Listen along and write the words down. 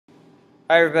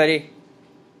Hi, everybody.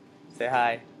 Say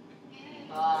hi.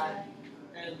 Hi.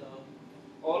 Hello.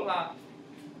 Hola.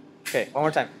 Okay, one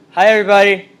more time. Hi,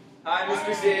 everybody. Hi,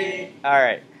 Mr. C. All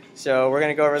right. So we're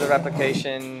going to go over the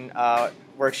replication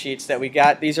worksheets that we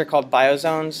got. These are called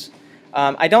biozones.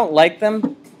 I don't like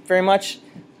them very much,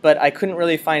 but I couldn't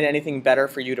really find anything better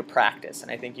for you to practice, and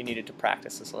I think you needed to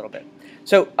practice this a little bit.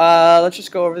 So let's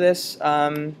just go over this.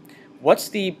 What's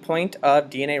the point of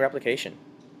DNA replication?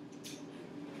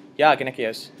 Yeah,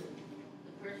 Genikios. The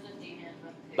purpose of DNA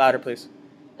replication. Louder, please.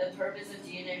 The purpose of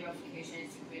DNA replication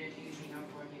is to create a new genome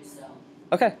for a new cell.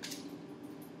 Okay.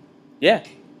 Yeah.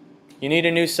 You need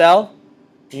a new cell.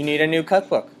 You need a new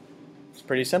cookbook. It's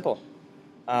pretty simple.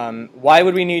 Why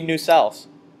would we need new cells?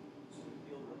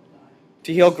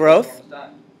 To heal growth.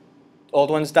 Old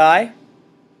ones die.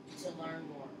 To learn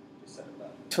more.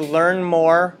 To learn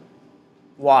more.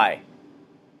 Why?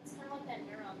 It's kind of like that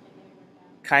neuron thing that we read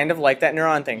about. Kind of like that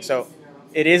neuron thing. So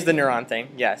it is the neuron thing.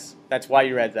 Yes, that's why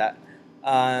you read that.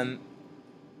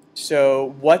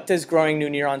 So what does growing new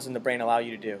neurons in the brain allow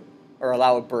you to do, or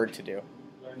allow a bird to do?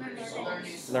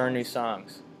 Learn new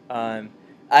songs. I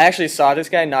actually saw this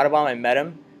guy, Notabom. I met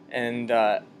him, and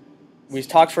we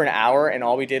talked for an hour, and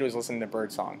all we did was listen to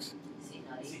bird songs. Is he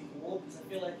nutty? Is he cool? 'Cause I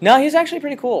feel like. No, he's actually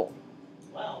pretty cool.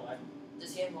 Wow.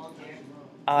 Does he have long hair?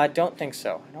 I don't think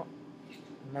so. I don't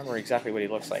remember exactly what he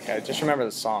looks like. I just remember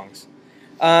the songs.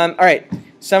 All right.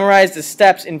 Summarize the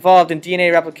steps involved in DNA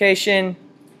replication.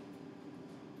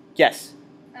 Yes.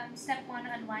 Step 1,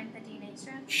 unwind the DNA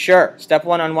strand. Sure. Step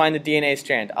 1, unwind the DNA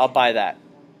strand. I'll buy that.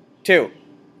 2.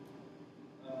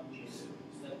 Step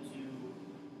 2,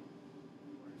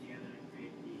 work together and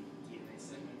create the DNA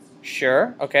segments.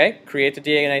 Sure. Okay. Create the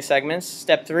DNA segments.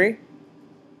 Step 3. Put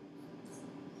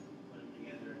them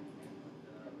together and put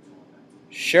the original back.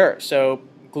 Sure. So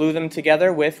glue them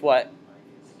together with what?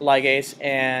 Ligase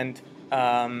and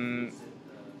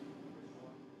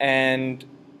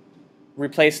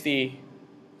replace the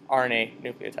RNA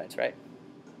nucleotides, right?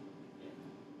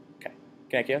 Okay.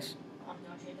 Genikios? Don't you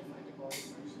have to find the body first?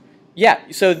 Yeah,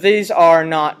 so these are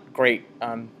not great.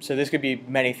 So this could be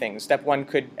many things. Step 1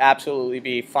 could absolutely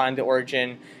be find the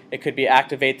origin. It could be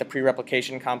activate the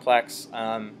pre-replication complex.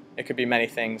 It could be many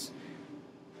things.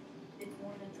 It's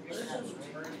more than 3 What is steps, it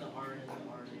right? return the RNA and the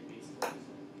RNA bases?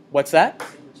 What's that? Does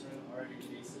it return RNA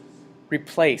bases?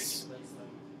 Replace. Replace them.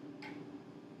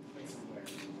 Replace them where?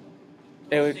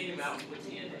 It would, Take them out with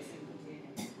DNA.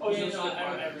 Oh, yeah, no, I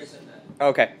already said that.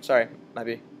 okay, sorry, might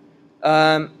be.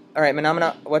 All right,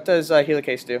 Manamana, what does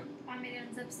helicase do? It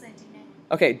unzips the DNA.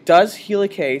 Okay, does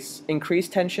helicase increase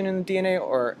tension in the DNA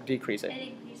or decrease it? It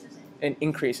increases it. It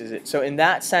increases it. So in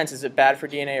that sense, is it bad for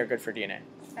DNA or good for DNA?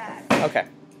 It's bad. Okay.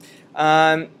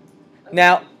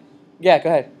 Now, yeah, go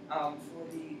ahead. For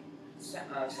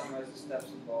the summarize the steps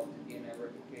involved in DNA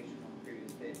replication on the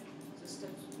previous page, it's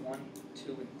steps 1,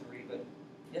 2, and 3, but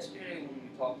yesterday when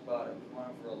we talked about it, we went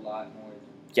over a lot more.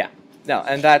 No,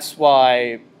 and that's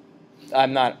why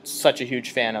I'm not such a huge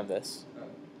fan of this.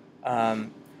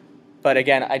 But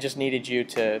again, I just needed you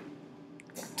to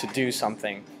do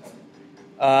something.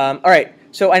 All right,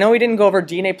 so I know we didn't go over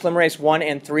DNA polymerase 1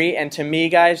 and 3, and to me,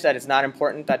 guys, that is not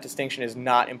important. That distinction is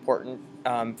not important.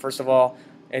 First of all,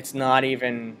 it's not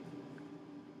even,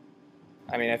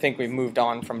 I mean, I think we've moved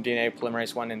on from DNA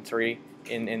polymerase 1 and 3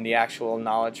 in the actual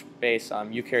knowledge base.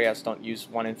 Eukaryotes don't use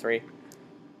 1 and 3.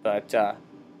 But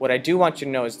what I do want you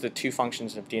to know is the 2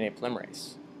 functions of DNA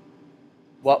polymerase.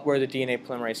 What were the DNA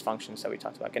polymerase functions that we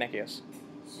talked about? Genikios.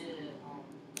 To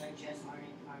digest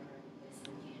RNA primer and replace it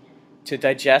with DNA. To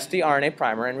digest the RNA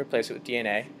primer and replace it with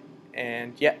DNA.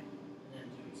 And yeah, And then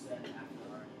to extend after the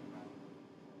RNA primer.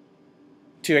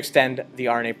 to extend the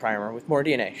RNA primer with more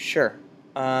DNA. Sure.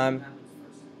 What happens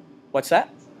first? What's that?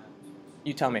 Which one happens first?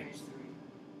 You tell me. There's 3.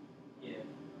 Yeah.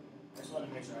 I just wanted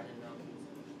to make sure I didn't know.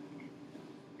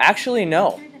 Actually,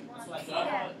 no. 3 than 1. That's what I thought.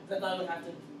 Yeah. I thought I would have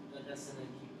to digest and then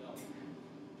keep going.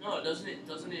 No, doesn't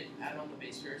it add on the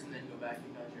base pairs and then go back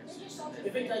and digest? And then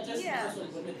If it digests Yeah. this one,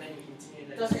 wouldn't it then you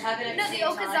continue to Does it happen at No, the the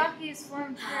same time? Okazaki is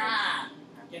formed first. Ah!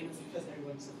 Again, it's because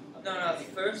everyone's. No, the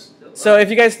first. So if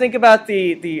you guys think about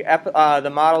the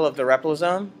model of the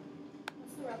replosome,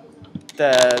 What's the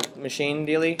ribosome? the machine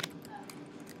dealy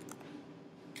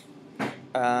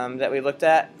that we looked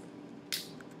at,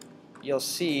 you'll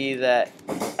see that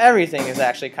everything is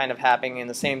actually kind of happening in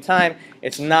the same time.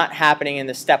 It's not happening in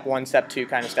the step 1, step 2,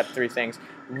 kind of step 3 things.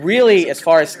 Really, as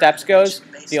far as steps goes,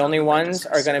 the only ones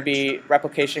are going to be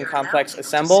replication complex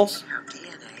assembles.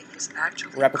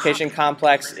 Replication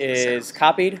complex is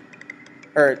copied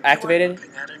or activated,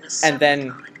 and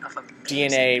then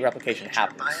DNA replication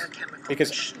happens.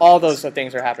 Because all those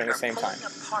things are happening at the same time.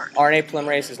 RNA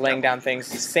polymerase is laying down things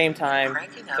at the same time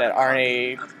that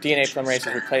DNA polymerase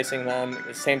is replacing them. At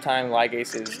the same time,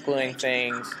 ligase is gluing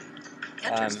things.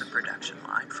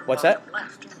 What's that?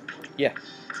 Yeah.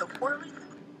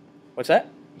 What's that?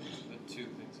 The two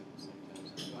things at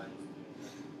the same time.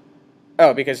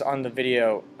 Oh, because on the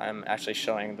video, I'm actually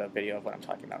showing the video of what I'm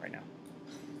talking about right now.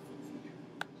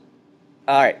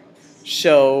 Alright,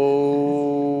 so,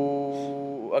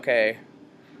 okay.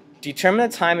 Determine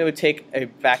the time it would take a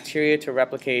bacteria to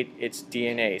replicate its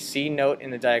DNA. See note in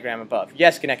the diagram above.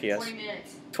 Yes, Ganekios? 20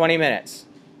 minutes. 20 minutes. Is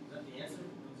that the answer?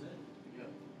 Was it?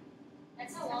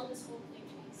 That's how long this whole thing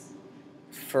takes.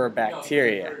 For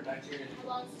bacteria. No, for bacteria How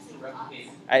long does it to take replicate.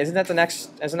 Isn't that the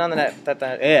next, isn't on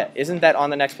the isn't that on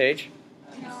the next page?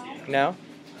 No?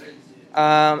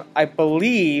 I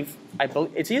believe,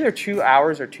 it's either 2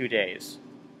 hours or 2 days.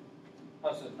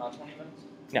 Oh, so it's not 20 minutes?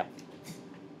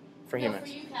 For humans.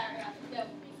 No, for eukaryotic. No,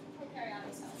 for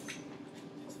prokaryotic cells.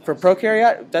 For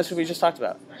prokaryote, that's what we just talked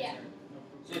about. Yeah.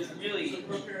 So it's really. So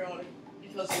prokaryotic,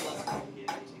 because it's less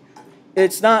complicated.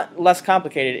 It's not less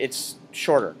complicated, it's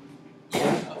shorter.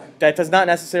 Okay. That does not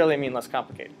necessarily mean less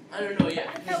complicated. I don't know yet,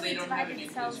 I because thought they we don't have a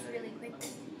divided cells nucleus. really quickly.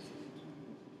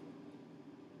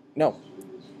 No.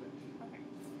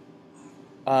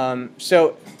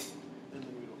 So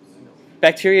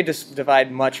bacteria just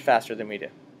divide much faster than we do.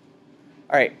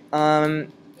 All right. Is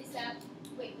that,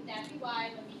 wait, would that be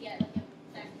why when we get like a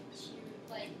bacteria,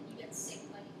 like you get sick,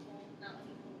 like a cold, not like a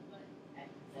cold, but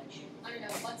infection? I don't know,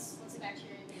 what's a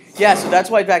bacteria? Yeah, so that's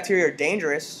why bacteria are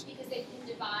dangerous. Because they can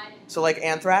divide. So like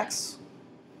anthrax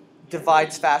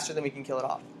divides faster than we can kill it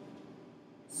off.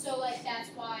 So like that's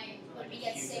why when we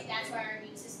get sick, that's why our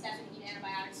immune system, that's when we need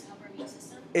antibiotics to help our immune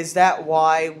system. Is that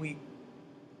why we?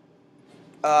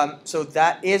 So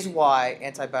that is why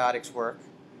antibiotics work,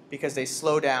 because they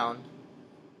slow down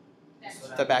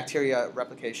the bacteria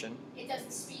replication. It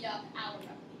doesn't speed up our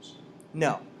replication.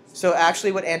 No. So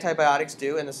actually what antibiotics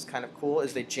do, and this is kind of cool,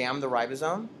 is they jam the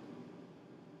ribosome,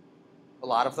 a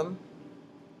lot of them,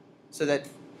 so that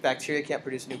bacteria can't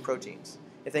produce new proteins.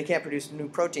 If they can't produce new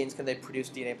proteins, can they produce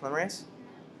DNA polymerase?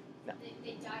 No.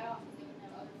 They die off if they would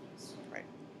have other things too. Right.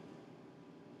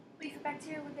 Wait, for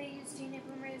bacteria, would they use DNA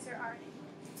polymerase or RNA?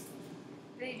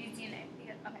 They use DNA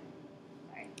because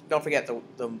sorry, Don't forget the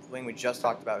thing we just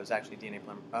talked about is actually DNA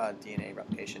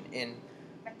replication in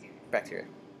bacteria. bacteria.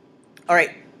 All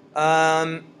right.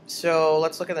 So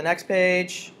let's look at the next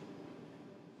page.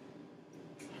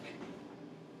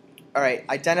 All right.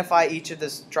 Identify each of the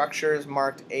structures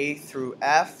marked A through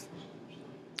F.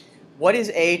 What is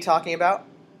A talking about?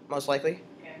 Most likely.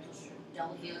 Parental strand,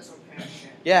 double helix or parent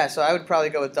strand. Yeah. So I would probably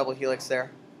go with double helix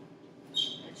there,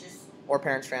 It's just or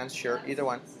parent strands. Sure, either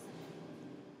one.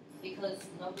 because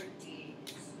number D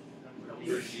is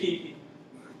Number D.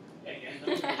 Yeah,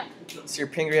 again, It's your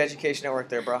Pingree Education Network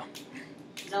there, bro.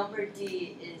 number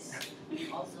D is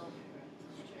also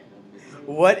parental strand.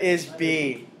 What is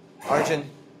B? Arjun.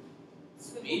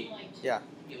 Swivel B? point. Yeah.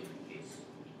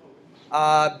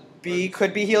 Helicase. B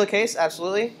could be helicase.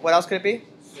 Absolutely. What else could it be?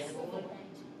 Swivel point.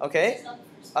 Okay. It's not the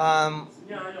first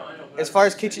Yeah, I know. But As far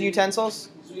as kitchen utensils,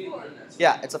 we didn't learn that.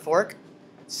 yeah, it's a fork.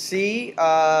 C,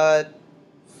 DNA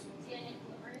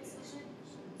polymerase station.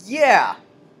 yeah,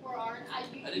 Or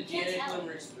RNA. I did You can't DNA tell.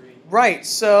 polymerase 3. right.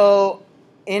 So,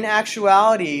 in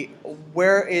actuality,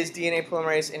 where is DNA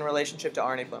polymerase in relationship to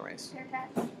RNA polymerase? They're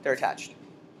attached. They're attached.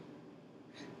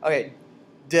 Okay,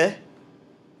 D,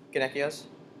 Ganekios,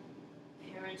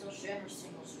 Parental strand or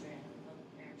single strand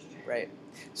of parent strand. right.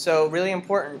 So, really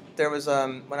important, there was,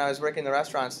 when I was working in the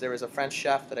restaurants, there was a French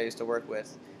chef that I used to work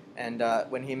with, and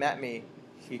when he met me,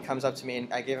 he comes up to me,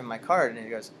 and I gave him my card, and he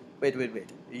goes, wait,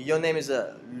 your name is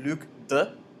Luc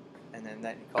De? And then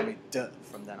he called me De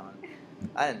from then on.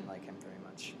 I didn't like him very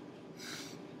much.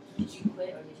 Did you quit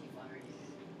or did he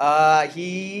fire you?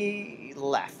 He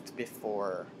left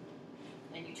before.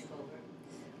 And you took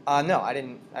over? No, I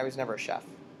didn't. I was never a chef.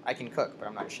 I can cook, but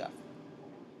I'm not a chef.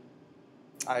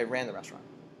 I ran the restaurant,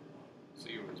 So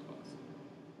you were his boss.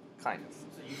 kind of.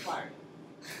 So you fired.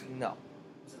 No,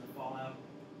 Was it a fallout?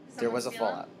 there was a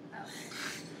Someone fallout.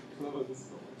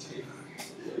 steal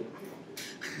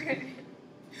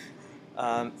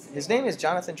His name is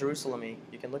Jonathan Jerusalem.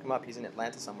 You can look him up. He's in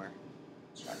Atlanta somewhere.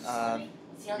 Was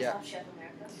he on yeah. Top Chef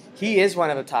America? He is one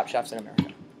of the top chefs in America.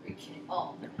 Are you kidding?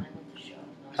 Oh, I love the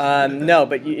show. No,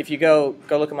 but if you go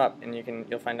look him up, and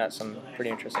you'll find out some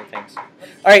pretty interesting things. All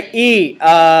right, E.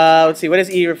 Let's see. What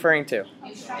is E referring to?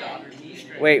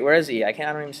 Wait, where is E? I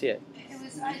don't even see it. It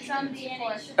was it's on the DNA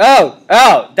floor. should-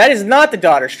 Oh, that is not the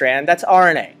daughter strand. That's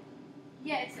RNA.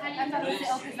 Yeah, it's How do I you thought know it was this?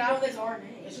 the because You that know was there's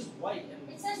RNA. It's just white.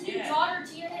 It says new Yeah. daughter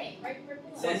DNA, right below.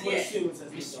 It says Yeah. yes. It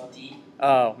says Mr. daughter. D.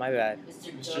 Oh, my bad.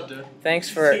 Mr. D. Thanks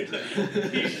for You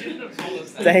shouldn't have told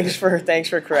us that. thanks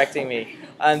for correcting me.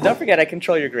 Don't forget, I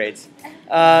control your grades.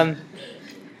 And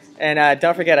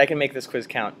don't forget, I can make this quiz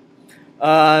count.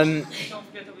 Don't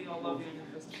forget that we all love you and your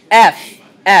best.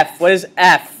 F. What is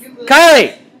F?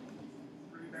 Kylie.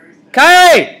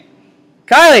 Kylie.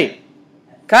 Kylie.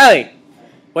 Kylie.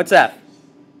 What's F?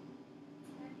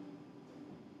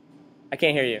 I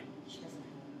can't hear you.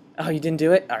 Oh, you didn't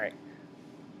do it? All right.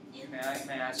 May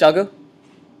I ask? Jagu?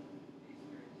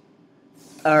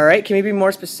 All right. Can we be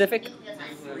more specific?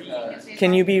 Nucleotides.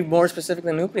 Can you be more specific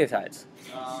than nucleotides?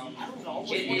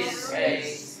 It is a.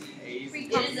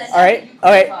 All right.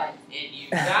 All right.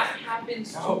 That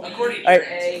happens according to All your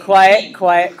right. A. Quiet.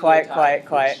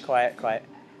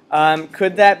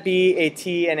 Could that be a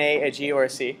T, an A, a G, or a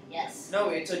C? Yes. No,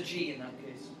 it's a G in that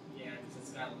case. Yeah, because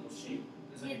it's got a little shape.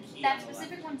 There's like a key that on the left.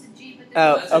 specific one's a G, but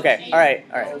Oh, there's okay. All right.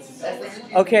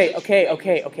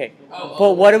 Okay. Oh,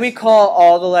 But what do we call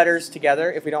all the letters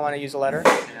together if we don't want to use a letter? An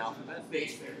alphabet.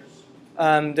 Base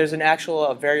pairs. There's an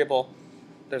actual variable.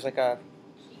 There's like a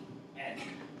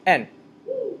N.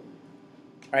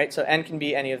 All right, so N can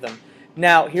be any of them.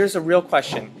 Now, here's a real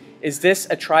question. Is this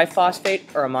a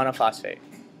triphosphate or a monophosphate?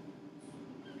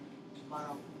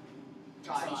 Mono.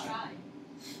 Try.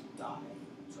 Die.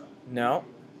 No,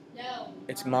 No.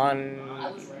 it's I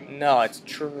was right. No, it's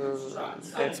true.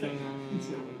 It's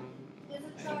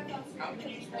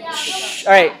Yeah. Shh.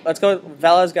 All right, let's go.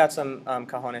 Vala's got some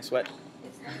cojones. What?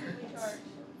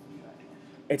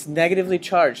 It's negatively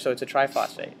charged, so it's a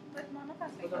triphosphate. but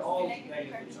monophosphate But they're is all negatively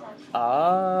negatively charged.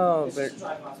 Oh, It's but just a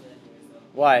triphosphate anyways, though.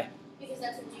 why? Because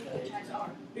that's what nucleotides are.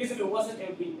 Because if it wasn't, it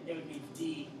would be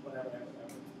D, whatever.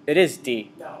 It is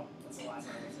D. No, that's the last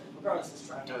time I said. Regardless, it's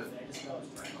triphosphate. I just know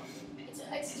it's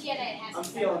triphosphate. It's DNA. It has I'm to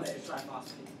be feeling it. It's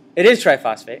triphosphate. It is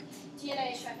triphosphate.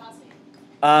 DNA is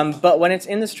triphosphate. But when it's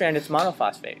in the strand, it's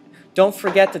monophosphate. Don't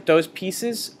forget that those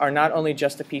pieces are not only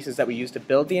just the pieces that we use to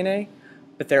build DNA,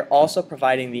 but they're also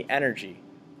providing the energy.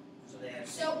 So they have.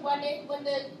 So when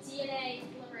the DNA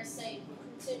polymerase say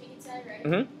recruits it, we can say,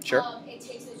 right? Sure. It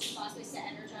takes those phosphates to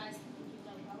energize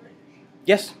the nucleotide power.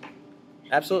 Yes.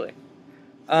 Absolutely.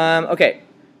 Okay.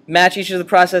 Match each of the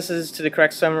processes to the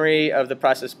correct summary of the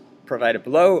process provided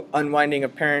below. Unwinding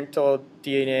of parental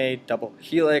DNA double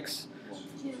helix.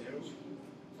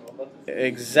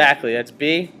 Exactly. That's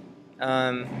B. What?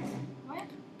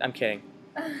 I'm kidding.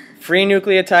 Free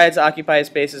nucleotides occupy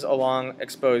spaces along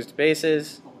exposed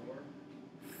bases.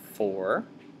 4.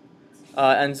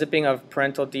 Unzipping of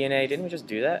parental DNA. Didn't we just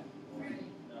do that? No.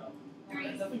 Three.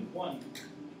 It's definitely one.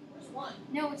 There's one.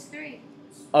 No, it's 3.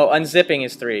 Oh, unzipping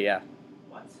is 3, yeah.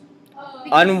 What?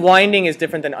 Unwinding is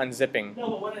different than unzipping. No,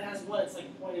 but when it has one, it's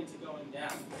like pointing to going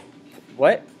down.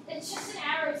 What? It's just an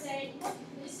arrow saying, look,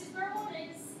 this is where one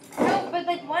is. No, but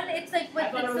like one, it's like I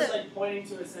what thought it it's was the like pointing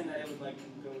to it saying that it would like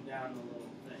go down the little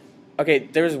thing. Okay,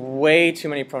 there's way too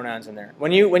many pronouns in there.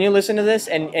 When you listen to this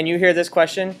and you hear this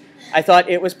question, I thought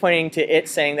it was pointing to it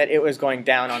saying that it was going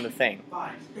down on the thing.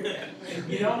 Fine.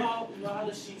 you know how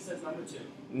the sheet says number 2?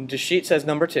 The sheet says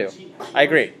number 2. Sheet- I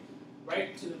agree.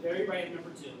 Right to the very right of number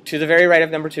 2. To the very right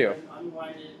of number 2, There's an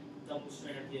unwinded double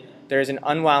strand of DNA. there is an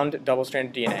unwound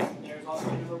double-stranded DNA. There's also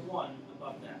a number 1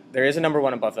 above that. There is a number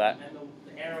 1 above that. And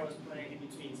the arrow is pointing in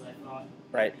between, so I thought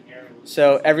Right. the arrow was.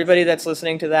 So everybody that's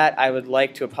listening to that, I would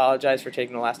like to apologize for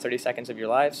taking the last 30 seconds of your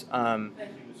lives. Thank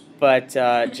you, Mr. But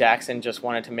Jackson just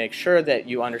wanted to make sure that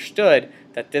you understood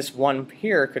that this one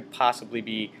here could possibly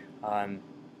be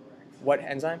what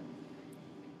enzyme?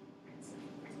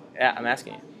 Yeah, I'm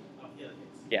asking you. Oh, yeah, okay.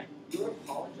 Yeah. You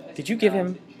apologize. Did you give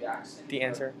him to Jackson the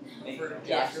answer? for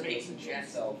Jackson making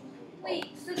himself. Wait,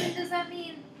 so then does that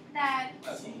mean that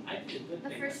See, I did a good the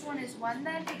thing. first one is 1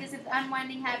 then? Because if the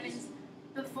unwinding happens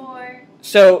before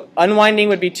So unwinding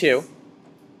would be 2,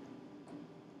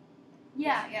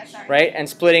 yeah, sorry. right? And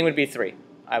splitting would be 3,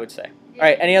 I would say. All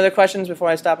right, any other questions before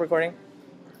I stop recording?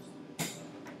 All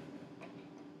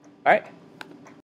right.